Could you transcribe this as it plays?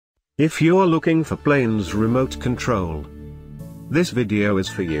If you're looking for planes remote control, this video is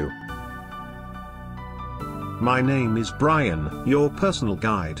for you. My name is Brian, your personal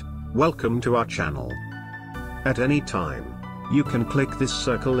guide. Welcome to our channel. At any time, you can click this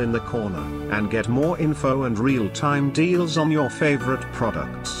circle in the corner and get more info and real-time deals on your favorite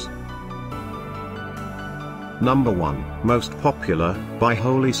products. Number 1, Most Popular, by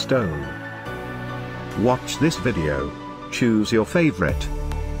Holy Stone. Watch this video. Choose your favorite.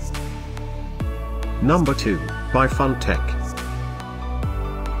 Number 2, by Funtech.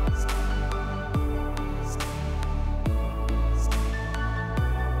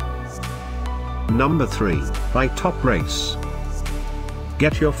 Number 3, by TopRace.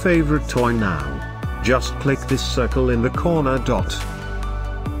 Get your favorite toy now. Just click this circle in the corner dot.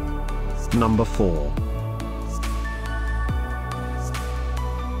 Number 4.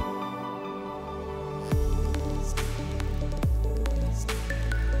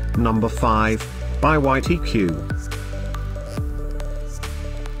 Number 5, by YTQ.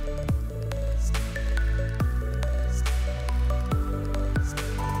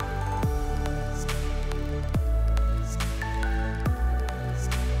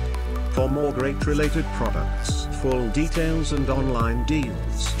 For more great related products, full details and online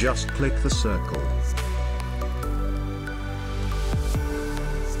deals, just click the circle.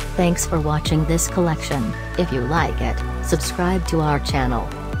 Thanks for watching this collection. If you like it, subscribe to our channel.